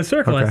to go in a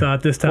circle. Okay. I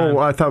thought this time.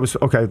 Well, I thought it was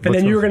okay. And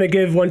then you were going to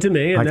give one to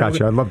me. And I got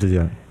you. I'd love to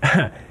do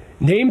it.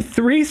 Name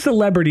 3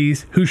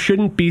 celebrities who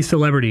shouldn't be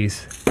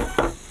celebrities.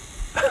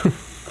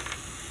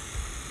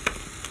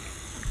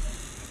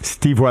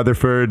 Steve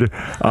Weatherford.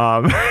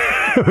 All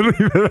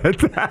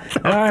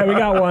right, we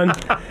got one.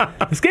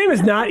 This game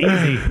is not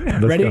easy.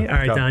 Ready? Go. All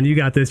right, Go. Don, you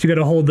got this. You got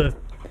to hold the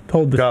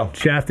Go.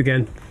 shaft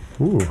again.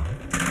 Ooh.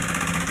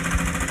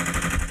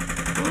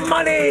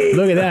 Money.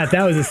 Look at that.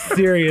 That was a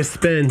serious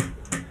spin.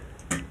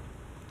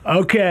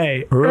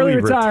 Okay. Early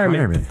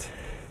retirement.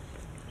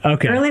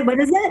 Okay. What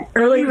is it?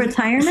 Early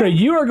retirement? So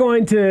we're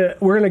going to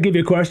give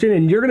you a question,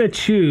 and you're going to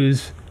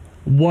choose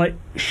what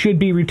should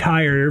be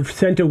retired or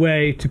sent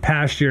away to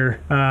pasture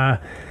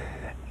out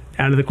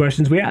of the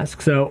questions we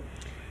ask. So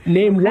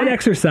name one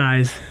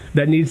exercise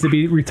that needs to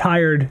be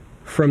retired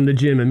from the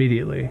gym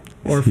immediately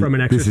or from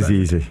an exercise. This is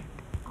easy.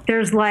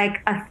 There's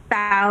like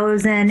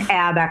 1,000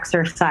 ab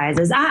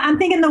exercises. I'm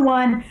thinking the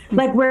one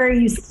like where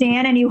you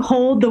stand and you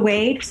hold the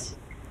weight.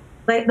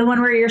 Like the one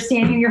where you're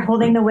standing, you're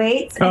holding the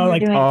weights. And you're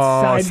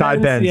doing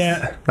side bends.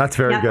 Yeah. That's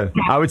very good.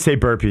 I would say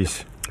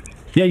burpees.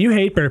 Yeah, you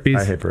hate burpees.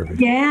 I hate burpees.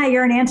 Yeah,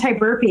 you're an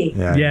anti-burpee.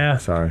 Yeah.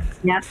 Sorry.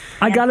 Yep.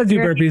 I got to do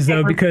burpees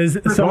though because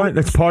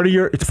It's part of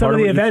your. It's some part of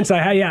the what you- events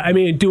I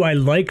mean, do I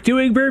like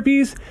doing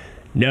burpees?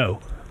 No.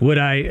 Would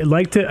I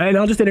like to? And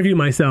I'll just interview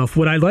myself.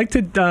 Would I like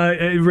to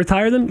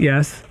retire them?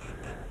 Yes.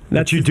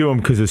 That you do them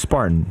because of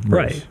Spartan.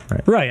 Right.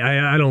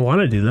 I don't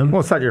want to do them.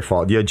 Well, it's not your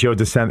fault. Yeah, Joe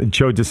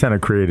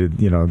DeSena created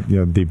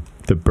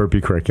the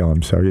burpee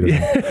curriculum, so he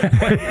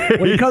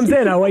doesn't. When he comes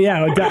in,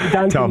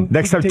 Don Tell him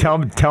next time.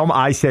 Tell him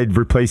I said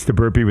replace the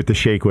burpee with the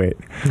shake weight.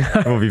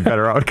 We'll be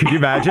better out. Could you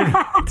imagine?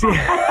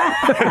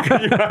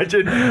 Could you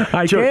imagine?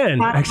 I can.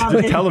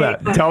 Just tell him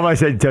that. Tell him I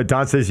said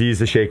Don says you use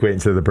the shake weight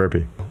instead of the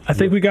burpee. I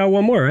think we got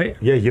one more, right?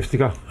 Yeah, you have to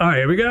go. All right,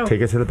 here we go. Take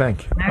it to the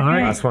bank. Okay. All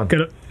right, last one.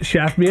 Gonna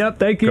shaft me up.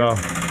 Thank you. Go.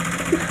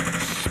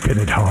 Spin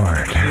it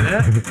hard.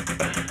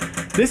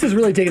 This is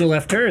really taking a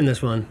left turn.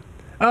 This one.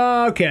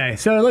 Okay,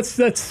 so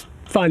let's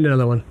find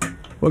another one.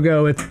 We'll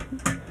go with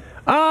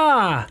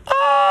Oscar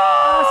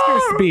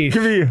speech.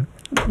 Give me.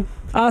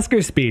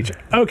 Oscar speech.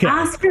 Okay.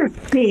 Oscar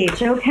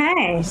speech.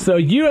 Okay. So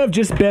you have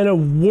just been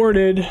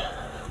awarded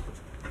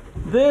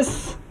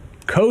this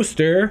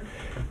coaster,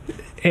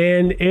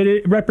 and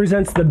it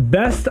represents the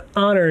best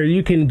honor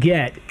you can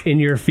get in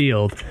your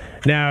field.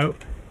 Now,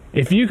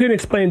 if you can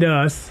explain to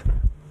us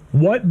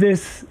what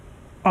this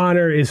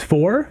honor is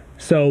for,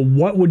 so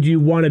what would you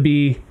want to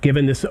be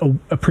given this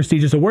a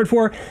prestigious award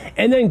for,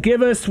 and then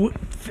give us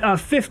a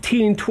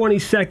 15, 20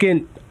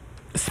 second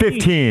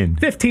speech,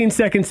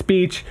 15-second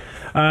speech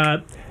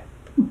of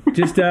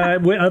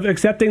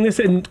accepting this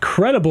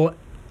incredible,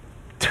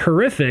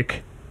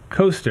 terrific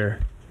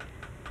coaster.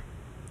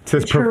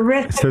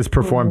 It says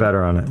perform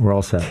better on it. We're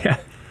all set. Yeah.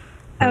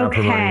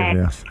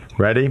 Okay.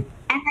 Ready?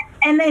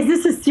 And is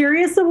this a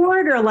serious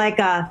award or like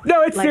a...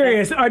 No, it's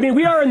serious. I mean,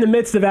 we are in the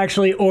midst of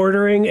actually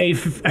ordering a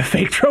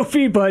fake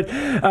trophy, but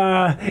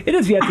it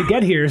is yet to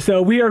get here.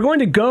 So we are going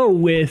to go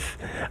with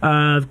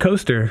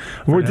coaster.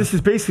 Well, this is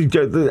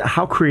basically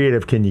how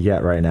creative can you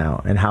get right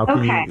now, and how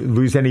can you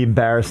lose any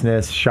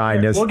embarrassness,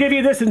 shyness? We'll give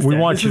you this instead. We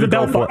want you to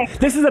go for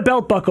it. This is a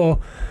belt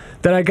buckle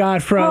that I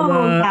got from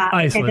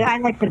Iceland. I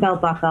like the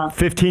belt buckle.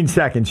 15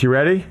 seconds. You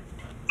ready?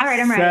 All right,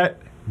 I'm ready. Set,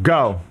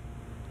 go.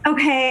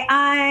 Okay,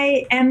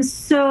 I am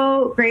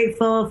so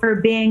grateful for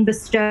being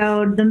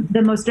bestowed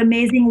the most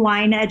amazing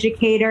wine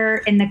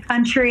educator in the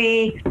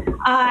country.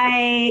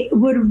 I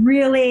would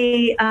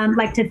really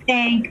like to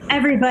thank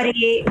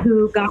everybody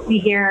who got me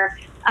here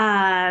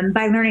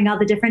by learning all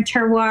the different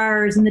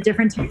terroirs and the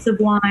different types of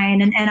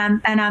wine, and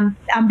I'm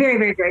very,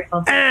 very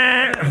grateful.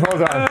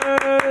 Hold on.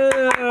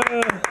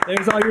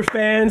 There's all your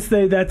fans.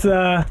 That's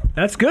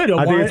good.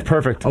 I think it's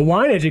perfect. A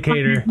wine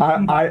educator.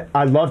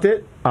 I loved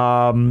it.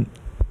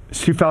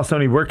 Sue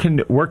Falsone,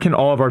 where can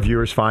all of our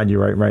viewers find you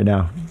right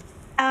now?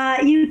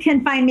 You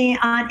can find me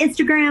on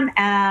Instagram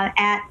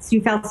at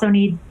Sue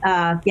Falsone.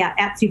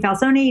 At Sue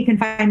Falsone. You can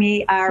find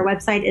me. Our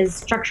website is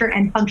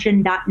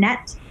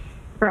structureandfunction.net.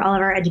 for all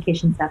of our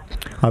education stuff.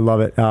 I love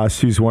it.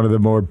 Sue's one of the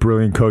more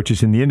brilliant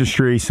coaches in the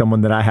industry,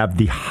 someone that I have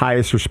the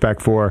highest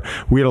respect for.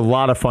 We had a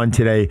lot of fun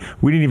today.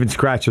 We didn't even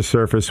scratch the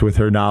surface with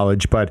her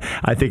knowledge, but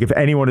I think if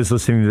anyone is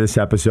listening to this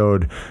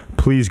episode,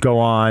 please go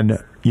on,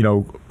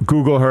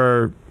 Google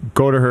her,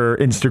 go to her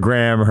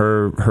Instagram,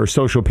 her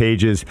social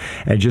pages,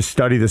 and just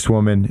study this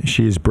woman.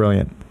 She is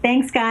brilliant.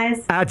 Thanks,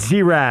 guys. At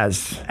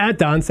Zraz. At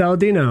Don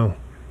Saladino.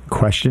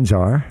 Questions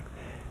are?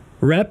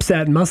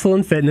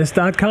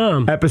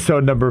 reps@muscleandfitness.com.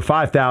 Episode number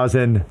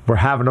 5,000. We're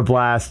having a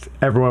blast.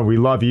 Everyone, we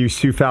love you.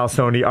 Sue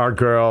Falsone, our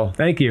girl.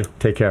 Thank you.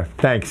 Take care.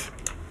 Thanks.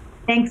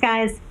 Thanks,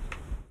 guys.